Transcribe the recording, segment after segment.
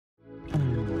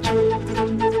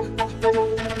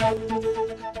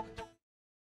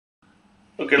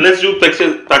Okay, let's do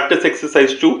practice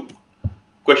exercise 2.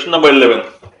 Question number 11.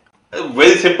 A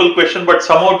very simple question, but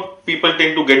somehow people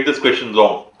tend to get this question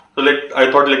wrong. So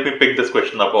I thought let me pick this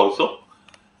question up also.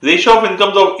 Ratio of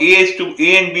incomes of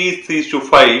A and B is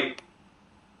 3:5,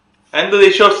 and the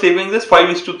ratio of savings is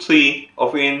 5:3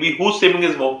 of A and B. Whose saving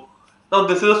is more? Now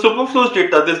this is a superfluous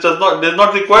data. This does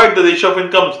not require the ratio of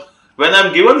incomes. When I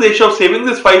am given ratio of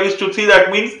savings is 5:3, that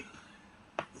means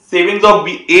savings of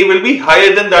A will be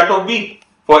higher than that of B.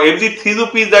 For every 3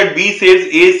 rupees that B saves,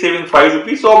 A is saving 5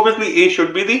 rupees. So obviously A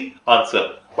should be the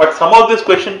answer. But somehow this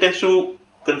question tends to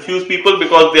confuse people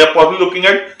because they are probably looking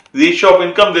at ratio of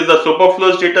income. There is a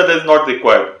superfluous data that is not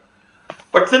required.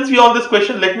 But since we are on this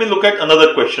question, let me look at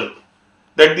another question.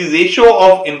 That the ratio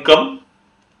of income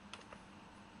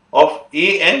of A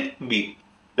and B.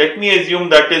 Let me assume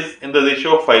that is in the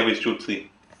ratio of 5:3.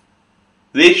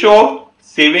 Ratio of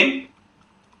saving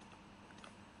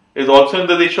is also in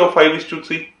the ratio of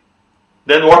 5:3.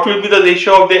 Then what will be the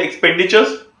ratio of their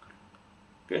expenditures?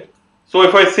 Okay. So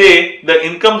if I say the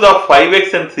incomes are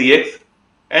 5x and 3x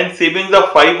and savings are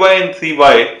 5y and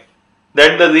 3y,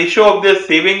 then the ratio of their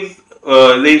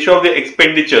ratio of their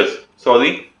expenditures,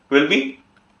 will be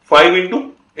 5 into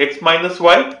x minus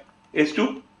y is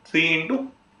to 3 into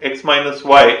x minus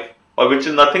y, or which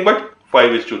is nothing but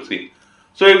 5:3.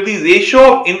 So if the ratio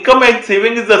of income and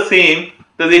saving is the same,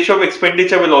 the ratio of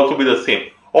expenditure will also be the same.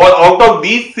 Or out of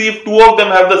these three, if two of them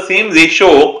have the same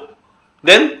ratio,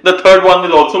 then the third one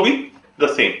will also be the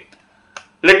same.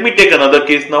 Let me take another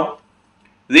case now.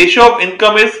 Ratio of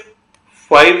income is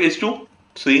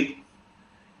 5:3.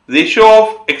 Ratio of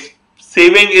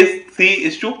saving is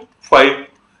 3:5.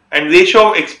 And ratio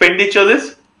of expenditure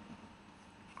is,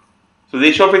 so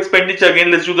ratio of expenditure,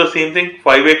 again let's do the same thing,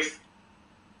 5x,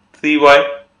 3y,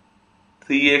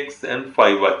 3x and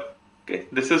 5y. Okay,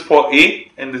 this is for A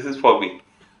and this is for B.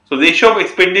 So ratio of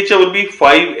expenditure will be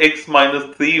 5x minus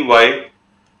 3y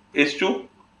is to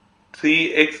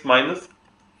 3x minus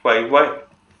 5y.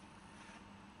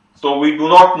 So we do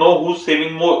not know who's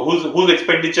saving more, whose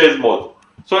expenditure is more.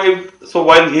 So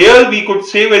while here we could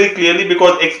say very clearly,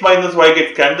 because x minus y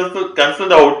gets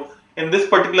cancelled out, in this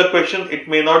particular question it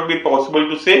may not be possible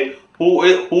to say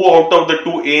who out of the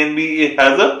two A and B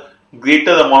has a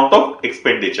greater amount of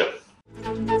expenditure.